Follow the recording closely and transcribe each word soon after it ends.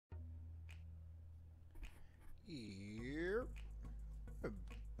Here,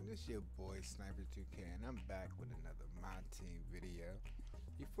 this your boy Sniper 2K, and I'm back with another Myteam video.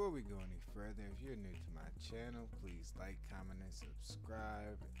 Before we go any further, if you're new to my channel, please like, comment, and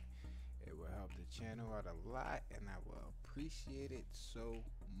subscribe. It will help the channel out a lot, and I will appreciate it so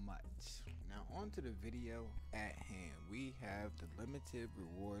much. Now, on to the video at hand. We have the limited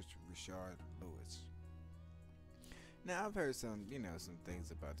rewards Rashard Lewis. Now, I've heard some things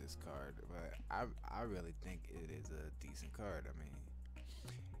about this card, but I really think it is a decent card. I mean,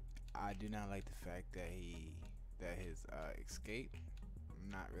 I do not like the fact that his escape. I'm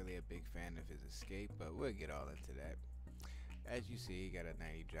not really a big fan of his escape, but we'll get all into that. As you see, you got a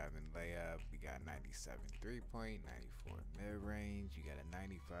 90 driving layup, you got 97 3-point, 94 mid-range, you got a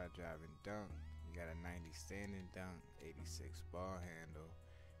 95 driving dunk, you got a 90 standing dunk, 86 ball handle.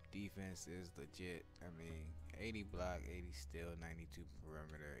 Defense is legit. I mean, 80 block, 80 steal, 92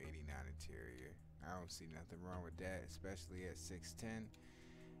 perimeter, 89 interior. I don't see nothing wrong with that, especially at 6'10".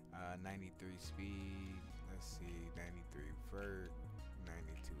 93 speed, let's see, 93 vert,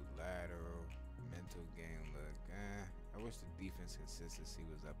 92 lateral, mental game look. I wish the defense consistency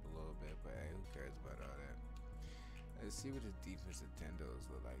was up a little bit, but hey, who cares about all that? Let's see what his defensive tendos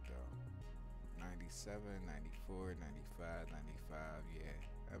look like though. 97, 94, 95, 95, yeah.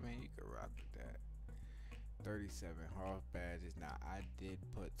 I mean, you could rock with that. 37 half badges. Now, I did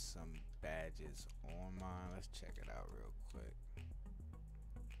put some badges on mine. Let's check it out real quick.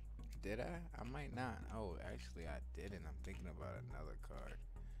 Did I? I might not. Oh, actually, I didn't. I'm thinking about another card.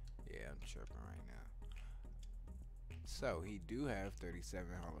 Yeah, I'm tripping right now. So, he do have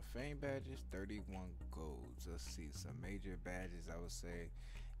 37 Hall of Fame badges, 31 golds. Let's see, some major badges I would say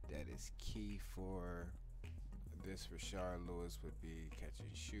that is key for this Rashard Lewis would be catch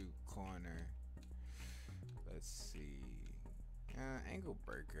and shoot, corner. Let's see, ankle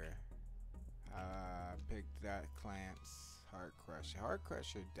breaker. Picked dot clamps, heart crusher. Heart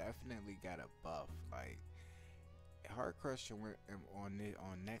crusher definitely got a buff. Like, heart crusher went on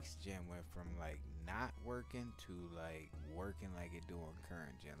next gen went from like not working to like working like it do on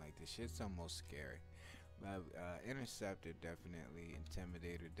current gen. Like, the shit's almost scary. But interceptor definitely,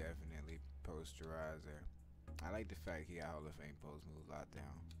 intimidator definitely, posterizer. I like the fact he got Hall of Fame post move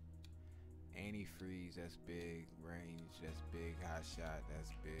lockdown. Anti-freeze, that's big. Range, that's big. Hot shot,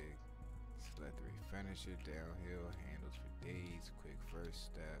 that's big. Slithery finisher, downhill, handles for days, quick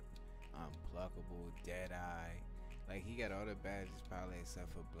first step, unpluckable, dead eye. Like, he got all the badges probably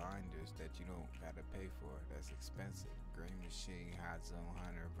except for blinders that you don't gotta pay for. That's expensive. Green machine, hot zone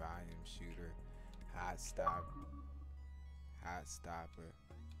hunter, volume shooter, hot stopper,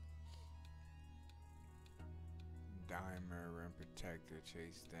 dimer, rim protector,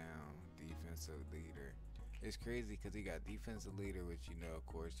 chase down, defensive leader. It's crazy because he got defensive leader, which, you know, of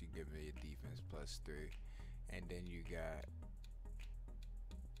course you give me a defense +3, and then you got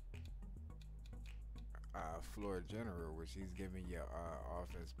floor general, which he's giving you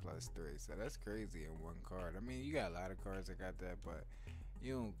offense +3. So that's crazy in one card. I mean, you got a lot of cards that got that, but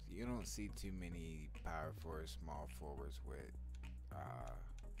you don't see too many power forwards, small forwards with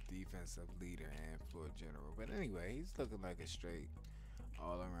defensive leader and floor general. But anyway, he's looking like a straight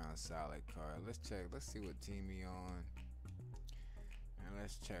all around solid card. Let's see what team he on, and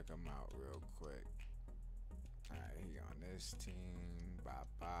let's check him out real quick. Alright, he on this team.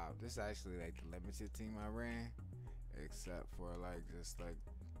 Bob. This is actually like the limited team I ran, except for like just like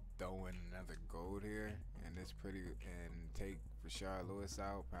throwing another gold here, and it's pretty, and take Rashard Lewis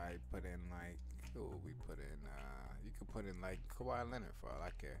out. Probably put in like, who would we put in? You could put in like Kawhi Leonard for all I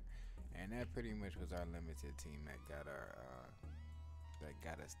care. And that pretty much was our limited team that got our that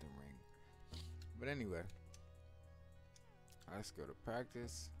got us the ring. But anyway, let's go to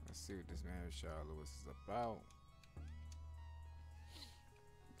practice. Let's see what this man Rashard Lewis is about.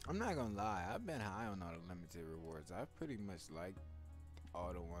 I'm not gonna lie, I've been high on all the limited rewards. I've pretty much liked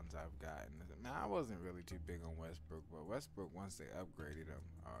all the ones I've gotten. Now, I wasn't really too big on Westbrook, but Westbrook, once they upgraded him,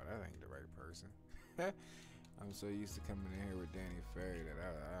 oh, that ain't the right person. I'm so used to coming in here with Danny Ferry that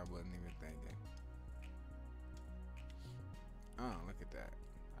I wasn't even thinking. Oh, look at that.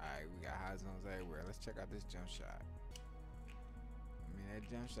 Alright, we got high zones everywhere. Let's check out this jump shot. I mean, that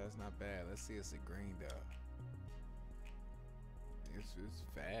jump shot's not bad. Let's see, it's a green though. It's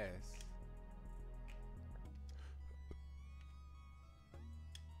fast.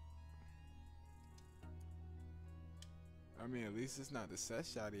 I mean, at least it's not the set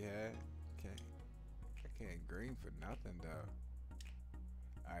shot he had. I can't green for nothing though.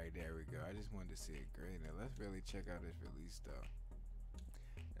 Alright, there we go. I just wanted to see it green. Now let's really check out this release though.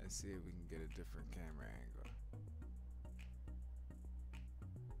 Let's see if we can get a different camera angle.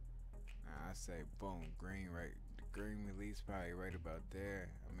 Nah, I say boom, green right, green release probably right about there.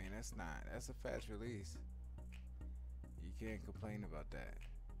 I mean that's a fast release. You can't complain about that.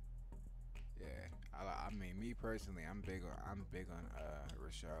 Yeah, I mean me personally, I'm big on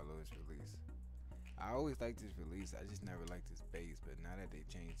Rashard Lewis release. I always liked this release. I just never liked his base, but now that they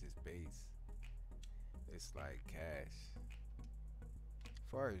changed his base, it's like cash. As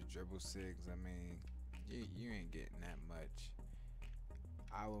far as dribble sigs, I mean, you ain't getting that much.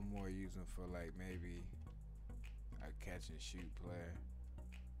 I would more use him for like maybe a catch and shoot player.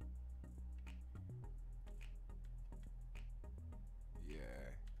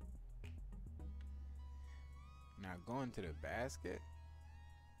 Yeah. Now going to the basket,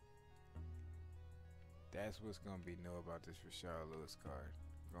 that's what's gonna be new about this Rashard Lewis card.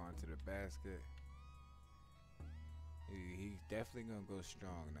 Going to the basket, he's definitely gonna go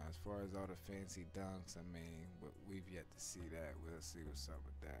strong. Now, as far as all the fancy dunks, I mean, we've yet to see that. We'll see what's up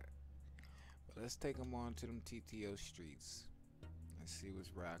with that. But let's take him on to them TTO streets and see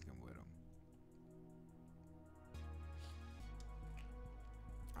what's rocking with him.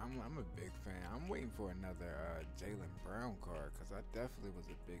 I'm a big fan. I'm waiting for another Jaylen Brown card because I definitely was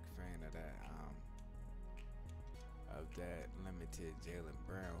a big fan of that limited Jaylen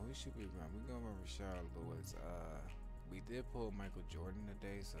Brown. Who should we run? We're gonna run Rashard Lewis. We did pull Michael Jordan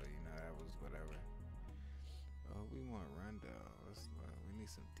today, so you know that was whatever. Oh, we want Rondo. We need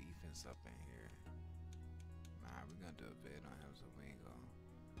some defense up in here. Nah, we're gonna do a bid on him, so we ain't gonna.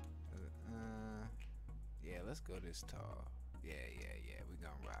 Yeah, let's go this tall. Yeah. We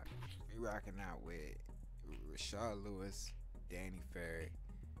gonna rock. We rocking out with Rashard Lewis, Danny Ferry,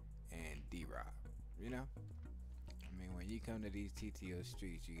 and D-Rob. You know? I mean, when you come to these TTO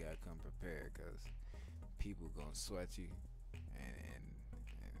streets, you gotta come prepared, cause people gonna sweat you, and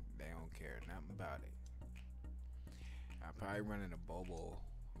they don't care nothing about it. I'm probably running a Bobo.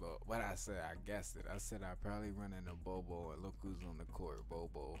 But what I said, I guessed it. I said I probably running a Bobo, and look who's on the court,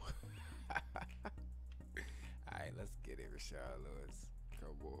 Bobo. Alright, let's get it, Rashard Lewis.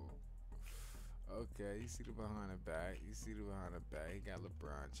 Come on. Okay, you see the behind the back. He got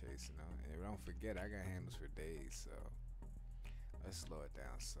LeBron chasing him. And don't forget, I got handles for days, so let's slow it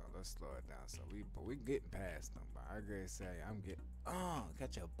down, son. But we getting past them. But I gotta say, I'm getting.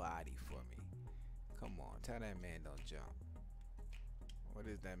 Got your body for me. Come on, tell that man don't jump. What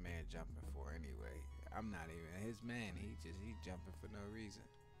is that man jumping for anyway? I'm not even his man. He jumping for no reason.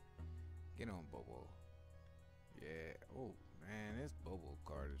 Get on, Bobo. Yeah. Oh man, this Bobo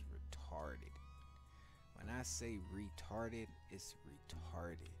card is retarded. When I say retarded, it's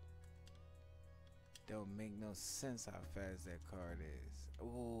retarded. Don't make no sense how fast that card is.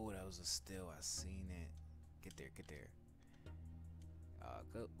 Oh, that was a steal. I seen it. Get there.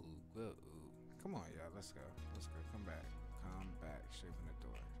 Go ooh. Come on, y'all. Let's go. Come back. Straight from the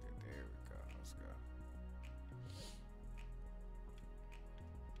door. There we go. Let's go.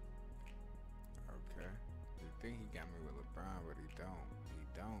 Okay. You think he got me with LeBron, but he don't.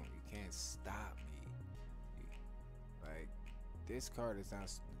 You can't stop me. Like, this card is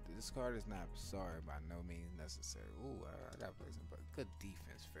not sorry by no means necessary. Ooh, I gotta play some, but good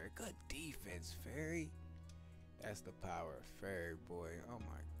defense, Ferry. That's the power of Ferry, boy. Oh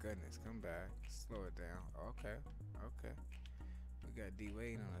my goodness, come back, slow it down. Okay. We got D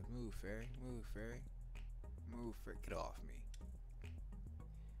Wade on us. Move, Ferry. Get off me.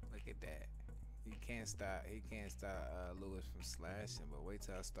 Look at that. He can't stop Lewis from slashing, but wait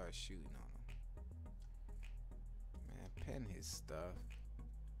till I start shooting on him. Man, pin his stuff.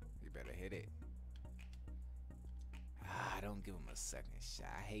 You better hit it. Don't give him a second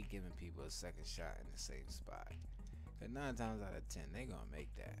shot. I hate giving people a second shot in the same spot. Cause 9 times out of 10, they gonna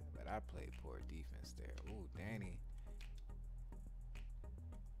make that. But I played poor defense there. Ooh, Danny.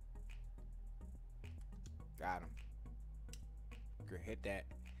 Got him. Hit that.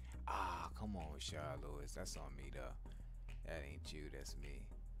 Come on, Rashard Lewis. That's on me, though. That ain't you. That's me.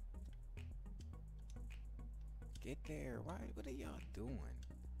 Get there. What are y'all doing?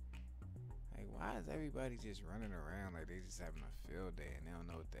 Like, why is everybody just running around like they just having a field day and they don't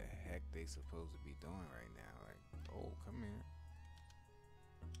know what the heck they supposed to be doing right now? Like, oh, come here.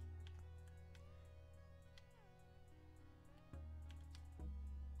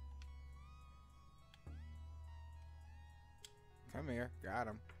 Come here. Got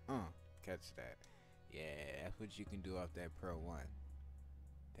him. Catch that. Yeah, that's what you can do off that Pro 1.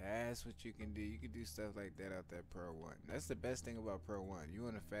 That's what you can do. You can do stuff like that out that Pro 1. That's the best thing about Pro 1. You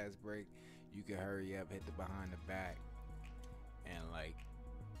on a fast break, you can hurry up, hit the behind the back, and like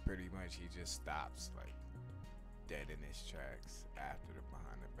pretty much he just stops like dead in his tracks after the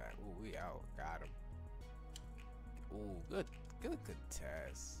behind the back. Ooh, we out. Got him. Ooh, good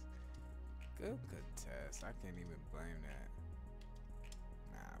contest. Good contest. I can't even blame that.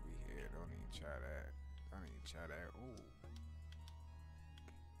 Nah, we here. Don't even try that. Don't even try that. Ooh.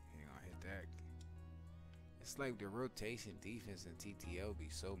 He gonna hit that. It's like the rotation defense in TTO be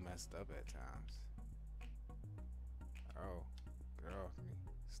so messed up at times. Oh, get off me.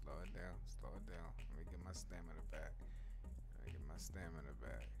 Slow it down. Slow it down. Let me get my stamina back. Let me get my stamina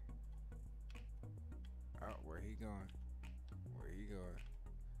back. Oh, where he going? Where he going?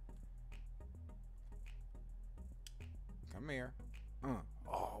 Come here.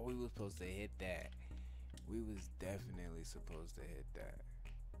 Oh, we was supposed to hit that. We was definitely supposed to hit that.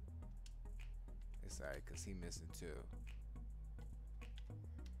 It's alright, cause he missing too.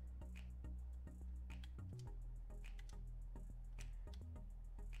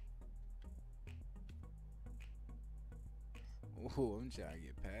 Ooh, I'm trying to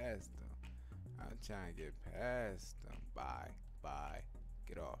get past them. I'm trying to get past them. Bye. Bye.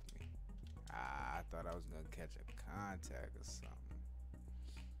 Get off me. Ah, I thought I was gonna catch a contact or something.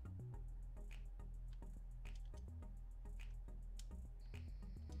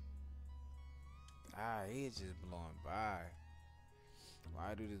 Ah, he is just blowing by.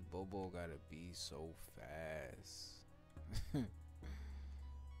 Why do this Bobo gotta be so fast?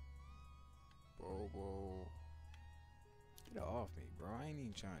 Bobo. Get off me, bro. I ain't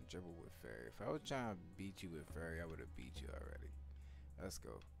even trying to dribble with Fairy. If I was trying to beat you with Fairy, I would have beat you already. Let's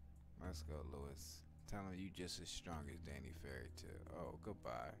go. Let's go, Lewis. Tell him you just as strong as Danny Fairy, too. Oh,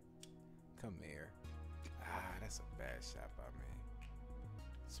 goodbye. Come here. Ah, that's a bad shot by me.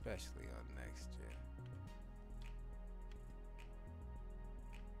 Especially on next gen.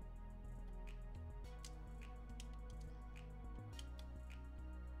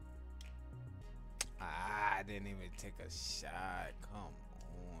 Ah, I didn't even take a shot. Come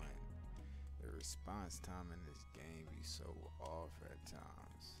on. The response time in this game be so off at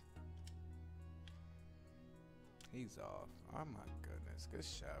times. He's off. Oh my goodness. Good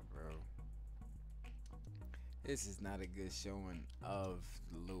shot, bro. This is not a good showing of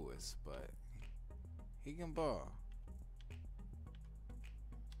Lewis, but he can ball.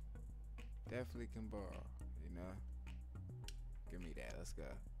 Definitely can ball, you know. Give me that. Let's go.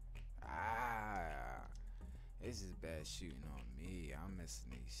 Ah, this is bad shooting on me. I'm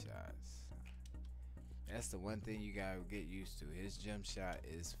missing these shots. That's the one thing you gotta get used to. His jump shot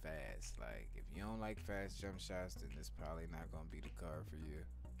is fast. Like, if you don't like fast jump shots, then this probably not gonna be the card for you.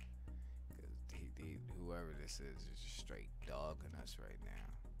 Whoever this is just straight dogging us right now.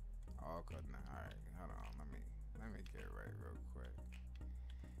 All cutting. All right, hold on. Let me get it right real quick.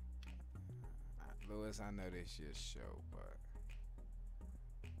 Lewis, I know this your show, but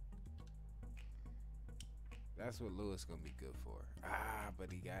that's what Lewis gonna be good for. Ah,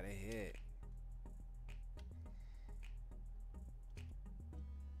 but he got a hit.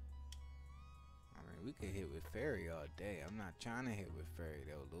 We could hit with Fairy all day. I'm not trying to hit with Fairy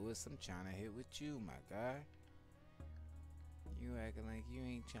though, Lewis. I'm trying to hit with you, my guy. You acting like you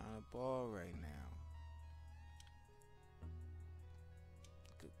ain't trying to ball right now.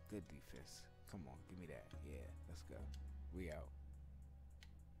 Good defense. Come on, give me that. Yeah, let's go. We out.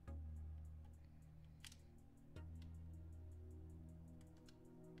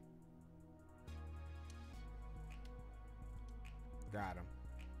 Got him.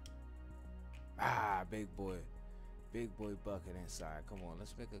 Ah, big boy. Big boy bucket inside. Come on,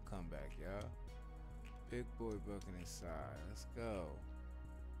 let's make a comeback, y'all. Big boy bucket inside. Let's go.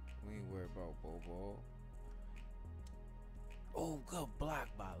 We ain't worried about Bobo. Oh, good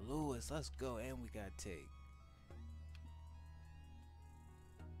block by Lewis. Let's go. And we got take.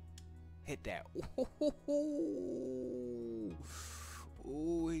 Hit that.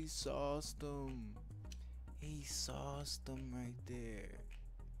 Ooh, he sauced him. He sauced him right there.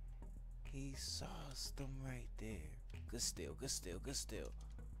 He sauced them right there. Good steal, good steal, good steal.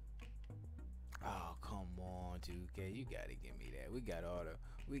 Oh, come on, 2K. You gotta give me that. We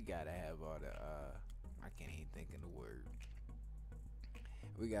gotta have all the, I can't even think of the word.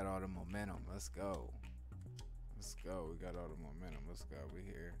 We got all the momentum. Let's go. Let's go. We got all the momentum. Let's go. We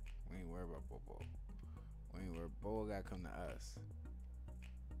here. We ain't worried about Bobo. We ain't worried. Bobo gotta come to us.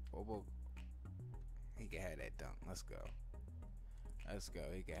 Bobo, he can have that dunk. Let's go. Let's go.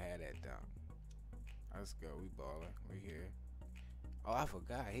 He can have that dunk. Let's go. We ballin'. We here. Oh, I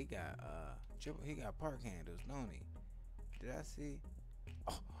forgot. He got he got park handles, don't he? Did I see?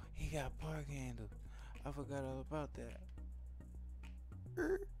 Oh, he got park handles. I forgot all about that.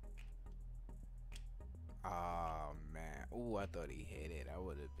 Oh man. Ooh, I thought he hit it. I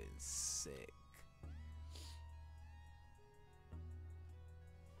would have been sick.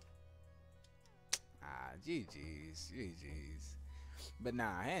 Ah, GG's. GG's. But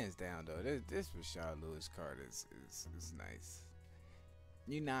nah, hands down though, this Rashard Lewis card is nice.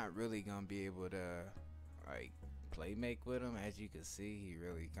 You're not really gonna be able to like play make with him. As you can see, he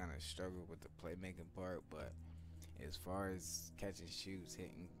really kind of struggled with the playmaking part. But as far as catching shoots,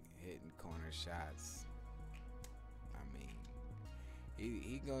 hitting corner shots, I mean,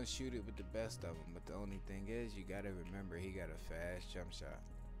 he gonna shoot it with the best of them. But the only thing is, you gotta remember he got a fast jump shot.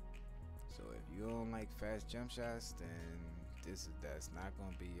 So if you don't like fast jump shots, then that's not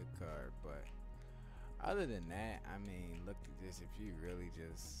gonna be your card. But other than that, I mean, look at this. If you really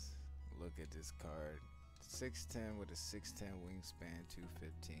just look at this card, 6'10" with a 6'10" wingspan,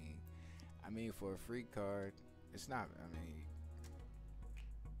 215. I mean, for a free card, it's not. I mean,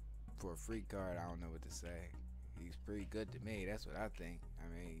 for a free card, I don't know what to say. He's pretty good to me. That's what I think. I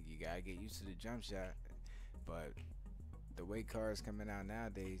mean, you gotta get used to the jump shot, but the way cards coming out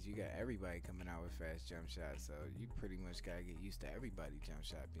nowadays, you got everybody coming out with fast jump shots. So you pretty much gotta get used to everybody jump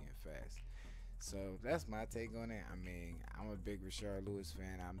shot being fast. So that's my take on it. I mean, I'm a big Rashard Lewis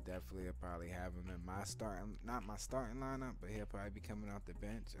fan. I'm definitely probably have him in my starting, not my starting lineup, but he'll probably be coming off the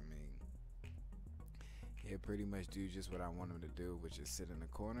bench. I mean, he'll pretty much do just what I want him to do, which is sit in the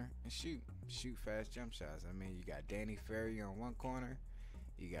corner and shoot fast jump shots. I mean, you got Danny Ferry on one corner,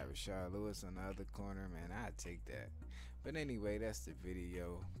 you got Rashard Lewis on the other corner. Man, I'd take that. But anyway, that's the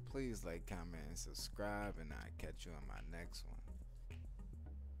video. Please like, comment, and subscribe, and I'll catch you on my next one.